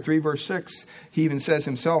Philippians chapter 3, verse 6, he even says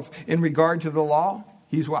himself, in regard to the law,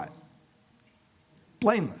 he's what?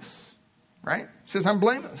 Blameless. Right? He says, I'm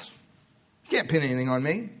blameless. You can't pin anything on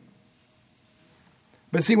me.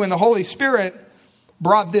 But see, when the Holy Spirit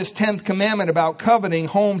brought this 10th commandment about coveting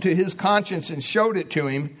home to his conscience and showed it to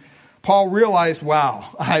him, Paul realized,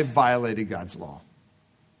 wow, I violated God's law.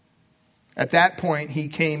 At that point, he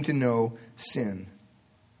came to know sin.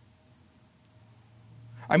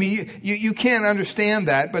 I mean, you can't understand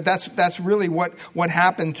that, but that's really what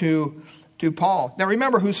happened to Paul. Now,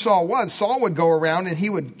 remember who Saul was. Saul would go around and he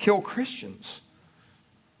would kill Christians.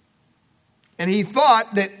 And he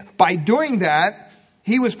thought that by doing that,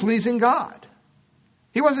 he was pleasing God.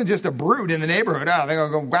 He wasn't just a brute in the neighborhood. I think I'll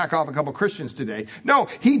go whack off a couple Christians today. No,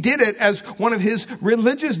 he did it as one of his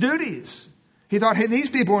religious duties. He thought, hey, these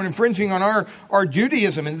people are infringing on our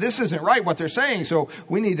Judaism, and this isn't right what they're saying, so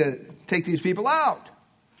we need to take these people out.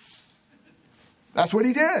 That's what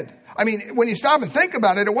he did. I mean, when you stop and think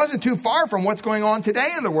about it, it wasn't too far from what's going on today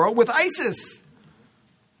in the world with ISIS.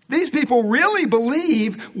 These people really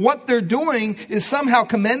believe what they're doing is somehow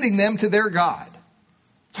commending them to their God.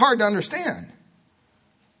 It's hard to understand.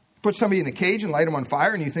 Put somebody in a cage and light them on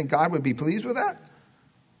fire, and you think God would be pleased with that?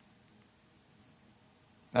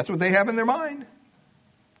 That's what they have in their mind.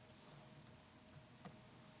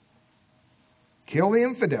 Kill the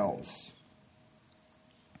infidels.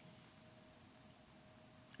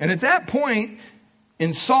 And at that point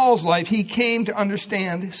in Saul's life, he came to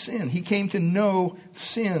understand sin. He came to know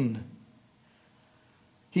sin.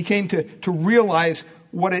 He came to realize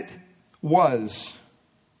what it was.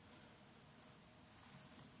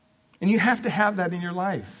 And you have to have that in your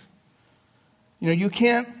life. You know, you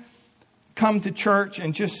can't come to church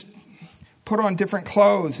and just put on different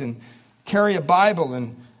clothes and carry a Bible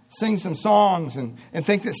and sing some songs and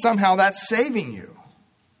think that somehow that's saving you.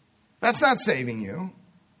 That's not saving you.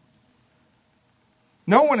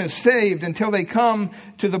 No one is saved until they come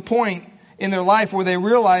to the point in their life where they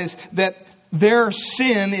realize that their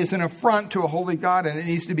sin is an affront to a holy God and it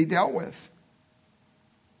needs to be dealt with.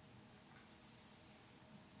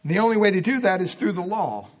 The only way to do that is through the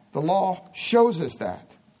law. The law shows us that.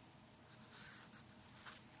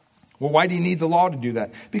 Well, why do you need the law to do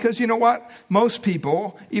that? Because you know what? Most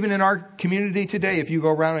people, even in our community today, if you go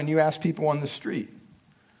around and you ask people on the street,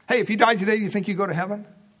 hey, if you died today, do you think you go to heaven?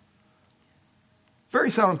 Very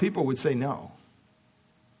seldom people would say no.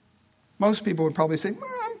 Most people would probably say, well,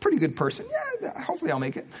 I'm a pretty good person. Yeah, hopefully I'll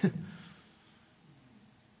make it.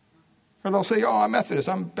 Or they'll say, oh, I'm Methodist,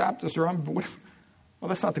 I'm Baptist, or I'm... Well,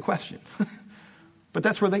 that's not the question. But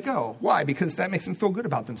that's where they go. Why? Because that makes them feel good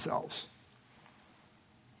about themselves.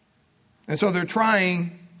 And so they're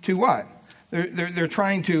trying to what? They're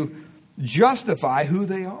trying to justify who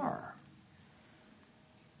they are.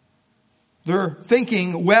 They're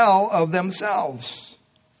thinking well of themselves.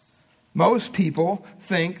 Most people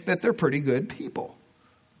think that they're pretty good people.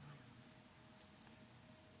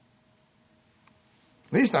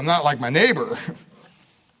 At least I'm not like my neighbor.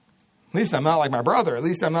 At least I'm not like my brother. At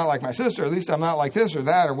least I'm not like my sister. At least I'm not like this or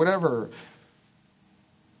that or whatever.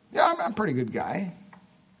 Yeah, I'm a pretty good guy.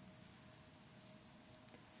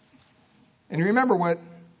 And you remember what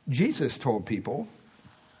Jesus told people.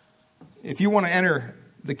 If you want to enter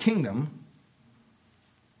the kingdom,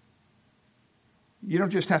 you don't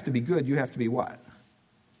just have to be good, you have to be what?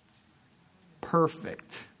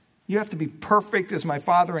 Perfect. You have to be perfect as my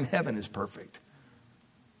Father in heaven is perfect.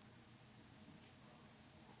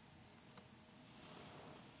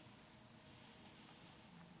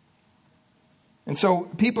 And so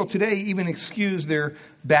people today even excuse their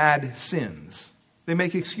bad sins. They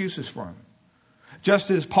make excuses for them.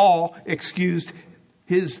 Just as Paul excused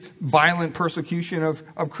his violent persecution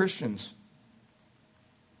of Christians.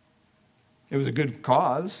 It was a good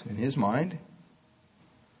cause in his mind.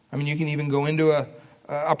 I mean, you can even go into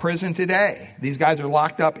a prison today. These guys are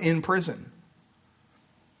locked up in prison.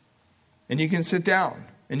 And you can sit down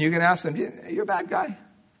and you can ask them, are you a bad guy?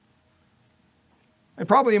 And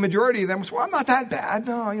probably a majority of them was, well, I'm not that bad.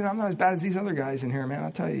 No, I'm not as bad as these other guys in here, man.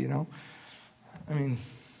 I'll tell you, I mean,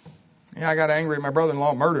 yeah, I got angry at my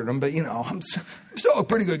brother-in-law, murdered him, but, I'm still a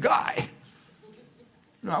pretty good guy.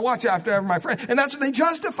 I watch after my friend. And that's what they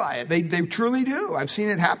justify it. They truly do. I've seen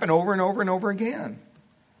it happen over and over and over again.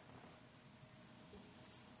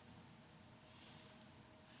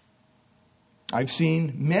 I've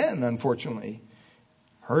seen men, unfortunately,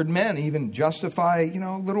 heard men even justify,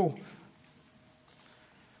 little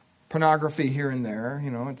pornography here and there.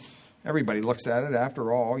 Everybody looks at it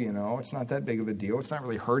after all, it's not that big of a deal. It's not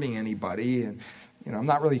really hurting anybody. And, I'm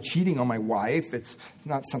not really cheating on my wife. It's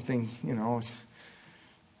not something,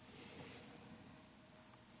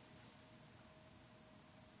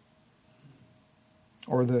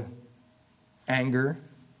 or the anger.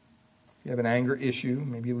 You have an anger issue.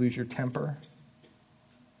 Maybe you lose your temper.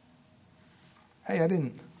 Hey, I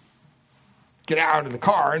didn't get out of the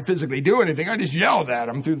car and physically do anything. I just yelled at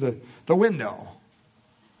him through the window.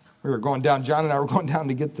 John and I were going down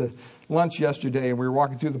to get the lunch yesterday, and we were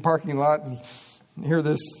walking through the parking lot and hear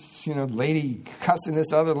this, lady cussing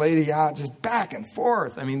this other lady out, just back and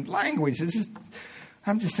forth. I mean, language.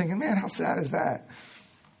 I'm just thinking, man, how sad is that?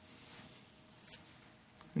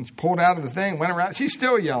 And she pulled out of the thing, went around. She's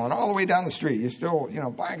still yelling all the way down the street. You're still,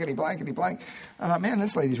 blankety, blankety, blank. I thought, man,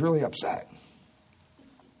 this lady's really upset.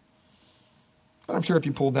 But I'm sure if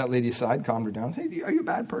you pulled that lady aside, calmed her down, hey, are you a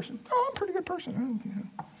bad person? Oh, I'm a pretty good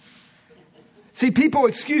person. See, people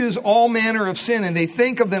excuse all manner of sin, and they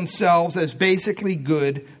think of themselves as basically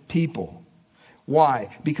good people. Why?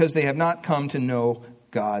 Because they have not come to know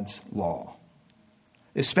God's law.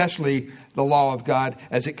 Especially the law of God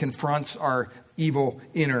as it confronts our evil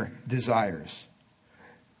inner desires.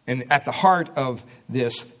 And at the heart of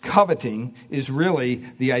this coveting is really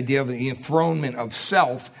the idea of the enthronement of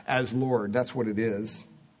self as Lord. That's what it is.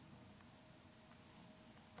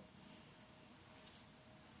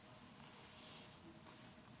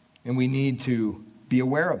 And we need to be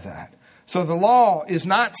aware of that. So the law is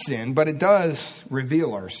not sin, but it does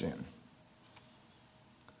reveal our sin.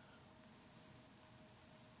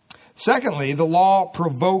 Secondly, the law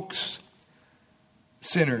provokes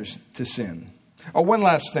sinners to sin. Oh, one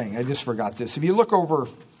last thing. I just forgot this. If you look over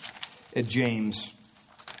at James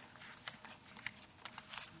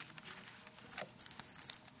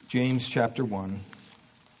chapter 1.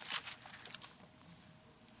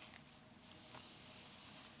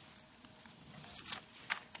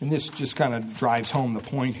 And this just kind of drives home the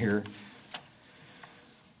point here.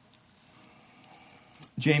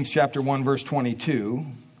 James chapter 1, verse 22.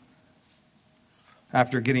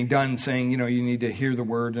 After getting done saying, you need to hear the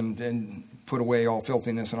word and put away all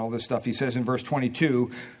filthiness and all this stuff, he says in verse 22,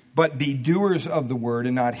 but be doers of the word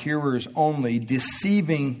and not hearers only,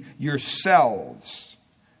 deceiving yourselves.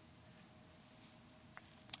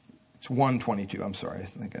 It's 1:22. I'm sorry. I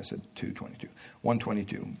think I said 2:22.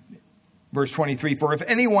 1:22. Verse 23, for if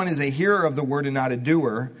anyone is a hearer of the word and not a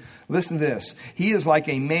doer, listen to this. He is like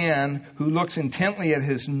a man who looks intently at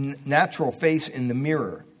his natural face in the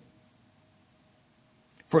mirror.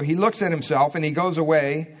 For he looks at himself and he goes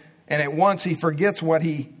away, and at once he forgets what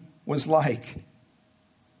he was like.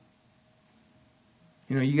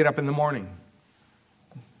 You know, you get up in the morning.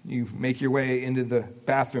 You make your way into the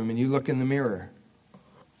bathroom and you look in the mirror.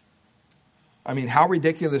 I mean, how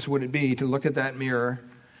ridiculous would it be to look at that mirror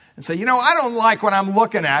and say, you know, I don't like what I'm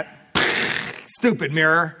looking at. Stupid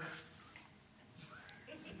mirror.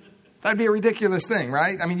 That'd be a ridiculous thing,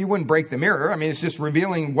 right? I mean, you wouldn't break the mirror. I mean, it's just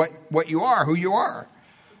revealing what you are, who you are.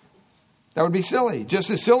 That would be silly.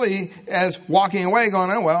 Just as silly as walking away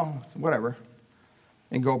going, oh, well, whatever,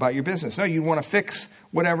 and go about your business. No, you want to fix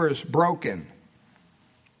whatever is broken.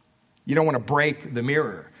 You don't want to break the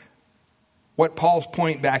mirror. What Paul's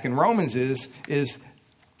point back in Romans is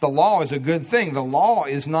the law is a good thing. The law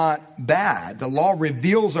is not bad. The law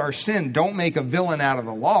reveals our sin. Don't make a villain out of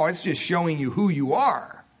the law. It's just showing you who you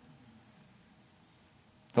are.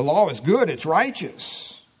 The law is good. It's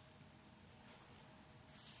righteous.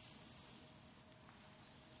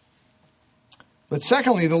 But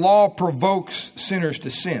secondly, the law provokes sinners to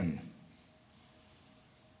sin.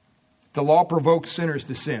 The law provokes sinners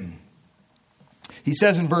to sin. He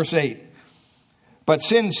says in verse 8, but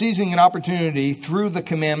sin, seizing an opportunity through the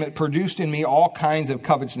commandment, produced in me all kinds of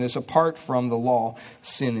covetousness. Apart from the law,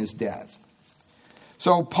 sin is death.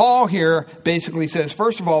 So Paul here basically says,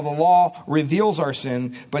 first of all, the law reveals our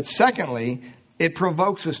sin, but secondly, it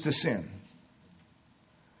provokes us to sin.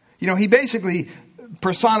 You know, he basically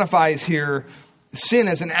personifies here sin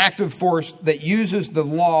as an active force that uses the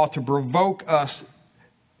law to provoke us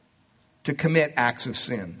to commit acts of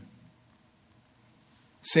sin.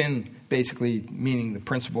 Sin basically meaning the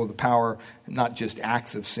principle of the power, not just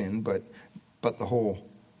acts of sin, but the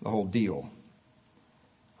whole deal.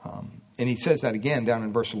 And he says that again down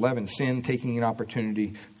in verse 11, sin taking an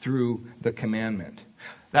opportunity through the commandment.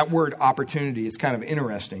 That word opportunity is kind of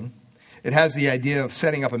interesting. It has the idea of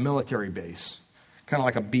setting up a military base, kind of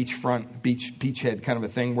like a beachhead kind of a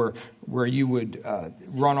thing where you would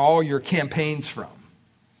run all your campaigns from.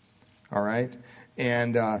 All right?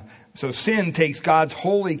 And so sin takes God's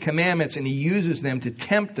holy commandments and he uses them to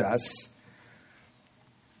tempt us.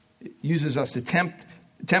 It uses us to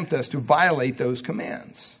tempt us to violate those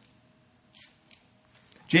commands.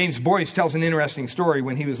 James Boyce tells an interesting story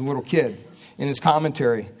when he was a little kid in his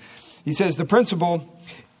commentary. He says the principal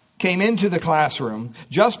came into the classroom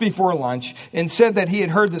just before lunch and said that he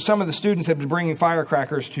had heard that some of the students had been bringing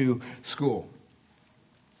firecrackers to school.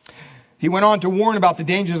 He went on to warn about the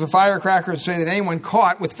dangers of firecrackers and say that anyone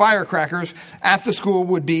caught with firecrackers at the school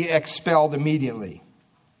would be expelled immediately.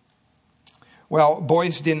 Well,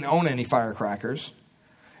 Boyce didn't own any firecrackers,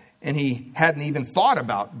 and he hadn't even thought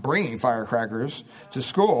about bringing firecrackers to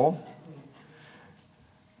school.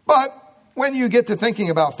 But when you get to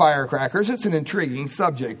thinking about firecrackers, it's an intriguing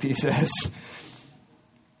subject, he says.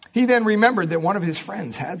 He then remembered that one of his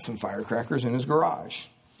friends had some firecrackers in his garage.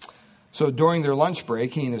 So during their lunch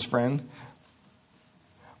break, he and his friend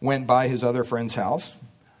went by his other friend's house,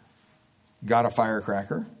 got a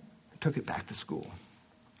firecracker, and took it back to school.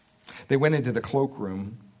 They went into the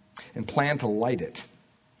cloakroom and planned to light it,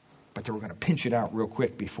 but they were going to pinch it out real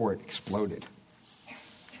quick before it exploded.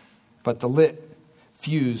 But the lit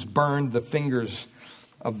fuse burned the fingers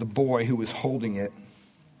of the boy who was holding it.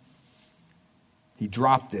 He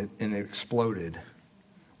dropped it and it exploded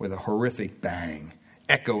with a horrific bang,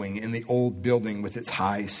 echoing in the old building with its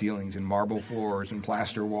high ceilings and marble floors and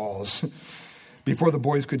plaster walls. Before the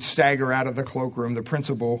boys could stagger out of the cloakroom, the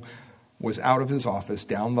principal was out of his office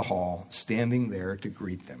down the hall, standing there to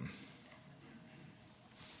greet them.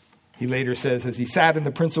 He later says, as he sat in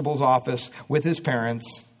the principal's office with his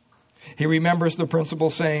parents, he remembers the principal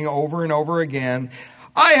saying over and over again,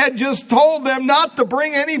 I had just told them not to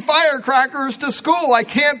bring any firecrackers to school. I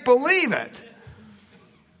can't believe it.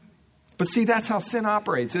 But see, that's how sin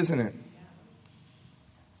operates, isn't it?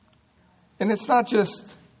 And it's not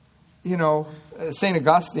just, St.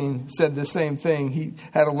 Augustine said the same thing. He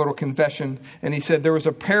had a little confession, and he said, there was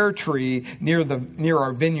a pear tree near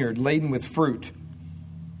our vineyard laden with fruit.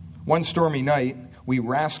 One stormy night, we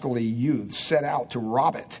rascally youths set out to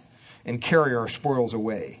rob it and carry our spoils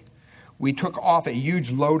away. We took off a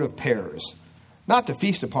huge load of pears, not to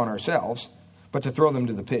feast upon ourselves, but to throw them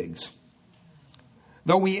to the pigs.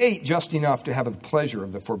 Though we ate just enough to have the pleasure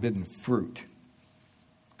of the forbidden fruit.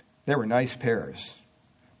 They were nice pears,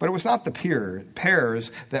 but it was not the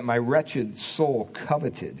pears that my wretched soul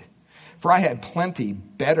coveted, for I had plenty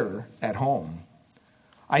better at home.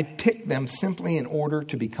 I picked them simply in order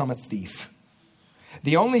to become a thief.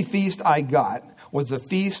 The only feast I got was the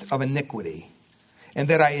feast of iniquity, and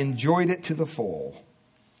that I enjoyed it to the full.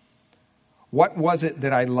 What was it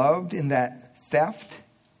that I loved in that theft?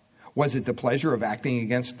 Was it the pleasure of acting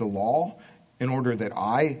against the law in order that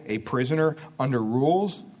I, a prisoner under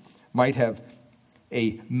rules, might have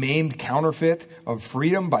a maimed counterfeit of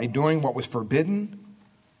freedom by doing what was forbidden?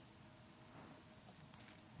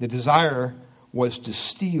 The desire was to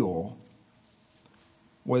steal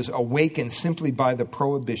was awakened simply by the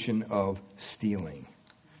prohibition of stealing.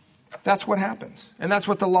 That's what happens. And that's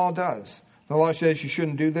what the law does. The law says you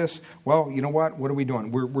shouldn't do this. Well, you know what? What are we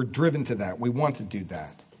doing? We're driven to that. We want to do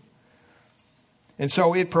that. And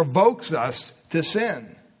so it provokes us to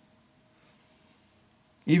sin.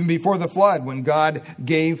 Even before the flood, when God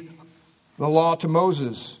gave the law to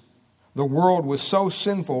Moses, the world was so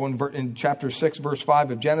sinful. In chapter 6, verse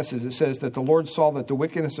 5 of Genesis, it says that the Lord saw that the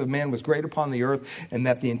wickedness of man was great upon the earth, and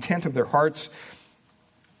that the intent of their hearts,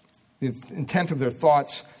 the intent of their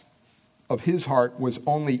thoughts of his heart was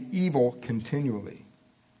only evil continually.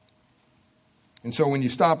 And so when you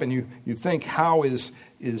stop and you think, how is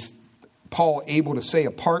Paul able to say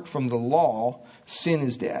apart from the law, sin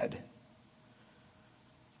is dead?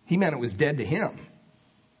 He meant it was dead to him.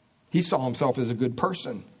 He saw himself as a good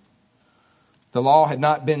person. The law had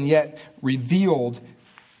not been yet revealed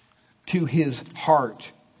to his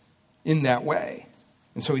heart in that way.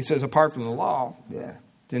 And so he says, apart from the law,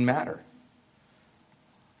 didn't matter.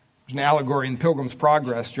 There's an allegory in Pilgrim's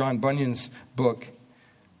Progress, John Bunyan's book,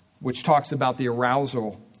 which talks about the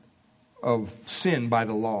arousal of sin by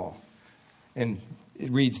the law. And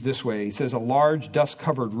it reads this way. He says, a large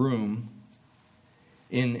dust-covered room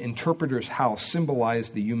in Interpreter's house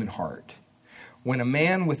symbolized the human heart. When a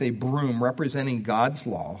man with a broom representing God's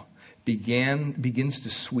law begins to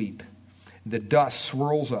sweep, the dust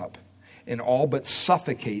swirls up and all but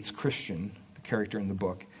suffocates Christian, the character in the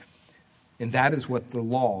book. And that is what the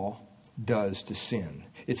law does to sin.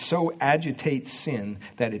 It so agitates sin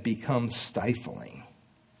that it becomes stifling.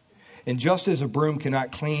 And just as a broom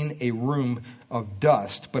cannot clean a room of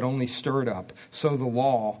dust, but only stir it up, so the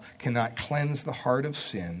law cannot cleanse the heart of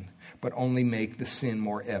sin, but only make the sin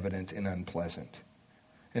more evident and unpleasant.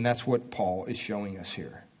 And that's what Paul is showing us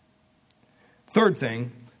here. Third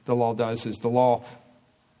thing the law does is the law,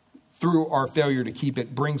 through our failure to keep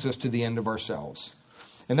it, brings us to the end of ourselves.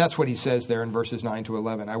 And that's what he says there in verses 9 to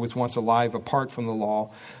 11. I was once alive apart from the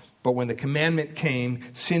law, but when the commandment came,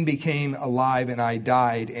 sin became alive and I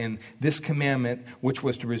died. And this commandment, which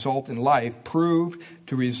was to result in life, proved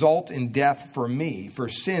to result in death for me. For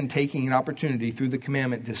sin, taking an opportunity through the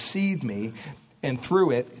commandment, deceived me, and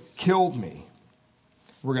through it, killed me.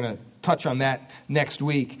 We're going to touch on that next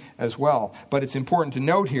week as well. But it's important to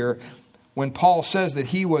note here, when Paul says that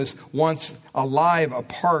he was once alive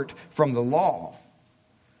apart from the law,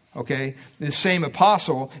 okay, this same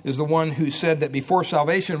apostle is the one who said that before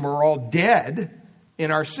salvation we're all dead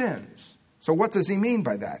in our sins. So what does he mean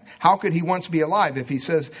by that? How could he once be alive if he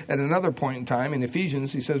says at another point in time in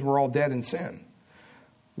Ephesians, he says we're all dead in sin?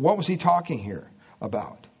 What was he talking here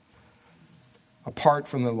about? Apart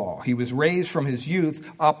from the law. He was raised from his youth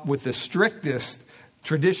up with the strictest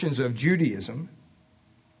traditions of Judaism.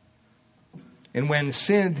 And when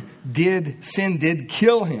sin did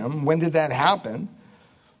kill him, when did that happen?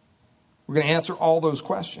 We're going to answer all those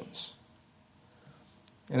questions.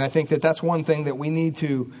 And I think that that's one thing that we need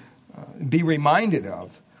to be reminded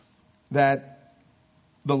of, that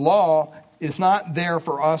the law is not there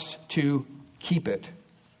for us to keep it.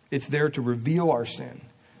 It's there to reveal our sin.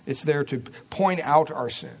 It's there to point out our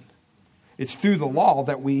sin. It's through the law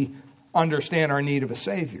that we understand our need of a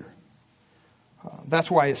Savior. That's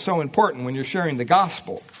why it's so important when you're sharing the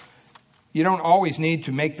gospel. You don't always need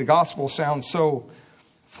to make the gospel sound so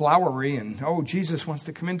flowery and, oh, Jesus wants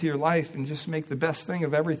to come into your life and just make the best thing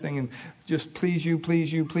of everything and just please you,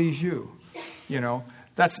 please you, please you. You know,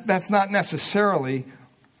 that's not necessarily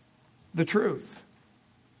the truth.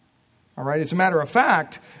 All right, as a matter of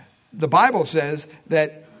fact, the Bible says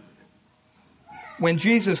that when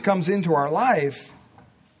Jesus comes into our life,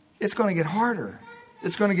 it's going to get harder.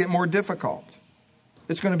 It's going to get more difficult.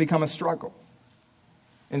 It's going to become a struggle.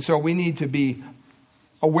 And so we need to be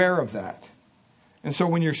aware of that. And so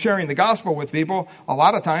when you're sharing the gospel with people, a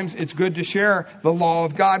lot of times it's good to share the law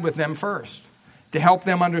of God with them first, to help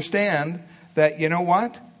them understand that, you know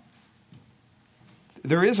what?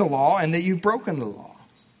 There is a law and that you've broken the law.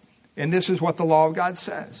 And this is what the law of God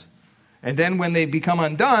says. And then when they become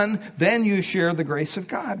undone, then you share the grace of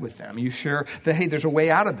God with them. You share that, hey, there's a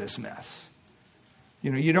way out of this mess.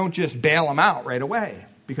 You don't just bail them out right away,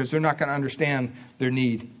 because they're not going to understand their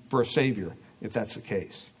need for a Savior if that's the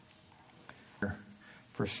case.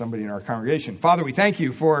 For somebody in our congregation. Father, we thank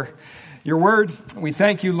you for your word. We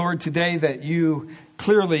thank you, Lord, today that you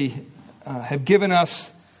clearly have given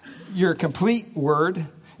us your complete word,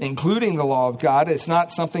 including the law of God. It's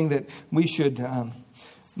not something that we should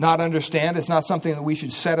not understand. It's not something that we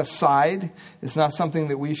should set aside. It's not something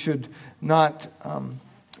that we should not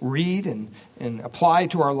read and apply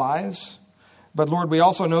to our lives. But Lord, we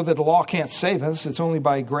also know that the law can't save us. It's only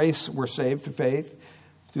by grace we're saved through faith,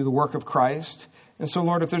 through the work of Christ. And so,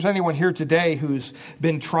 Lord, if there's anyone here today who's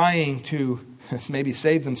been trying to maybe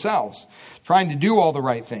save themselves, trying to do all the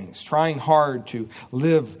right things, trying hard to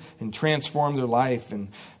live and transform their life and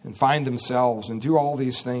find themselves and do all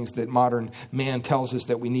these things that modern man tells us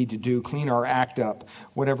that we need to do, clean our act up,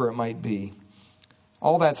 whatever it might be,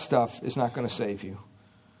 all that stuff is not going to save you.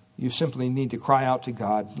 You simply need to cry out to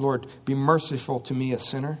God, Lord, be merciful to me, a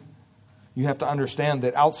sinner. You have to understand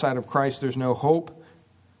that outside of Christ, there's no hope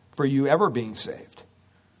for you ever being saved.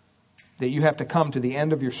 That you have to come to the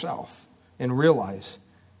end of yourself and realize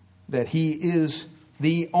that He is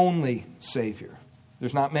the only Savior.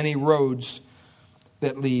 There's not many roads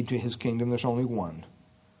that lead to His kingdom. There's only one.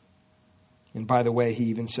 And by the way, He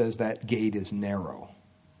even says that gate is narrow.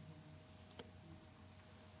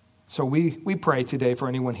 So we pray today for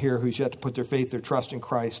anyone here who's yet to put their faith, their trust in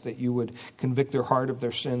Christ, that you would convict their heart of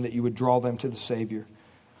their sin, that you would draw them to the Savior,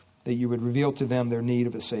 that you would reveal to them their need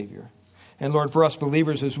of a Savior. And Lord, for us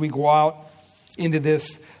believers, as we go out into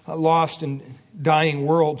this lost and dying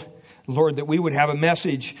world, Lord, that we would have a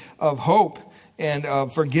message of hope and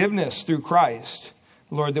of forgiveness through Christ.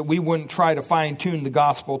 Lord, that we wouldn't try to fine-tune the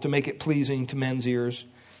gospel to make it pleasing to men's ears,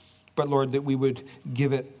 but Lord, that we would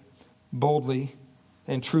give it boldly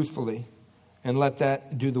and truthfully and let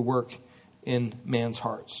that do the work in man's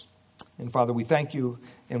hearts. And Father, we thank you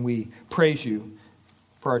and we praise you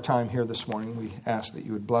for our time here this morning. We ask that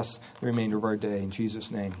you would bless the remainder of our day. In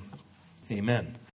Jesus' name, amen.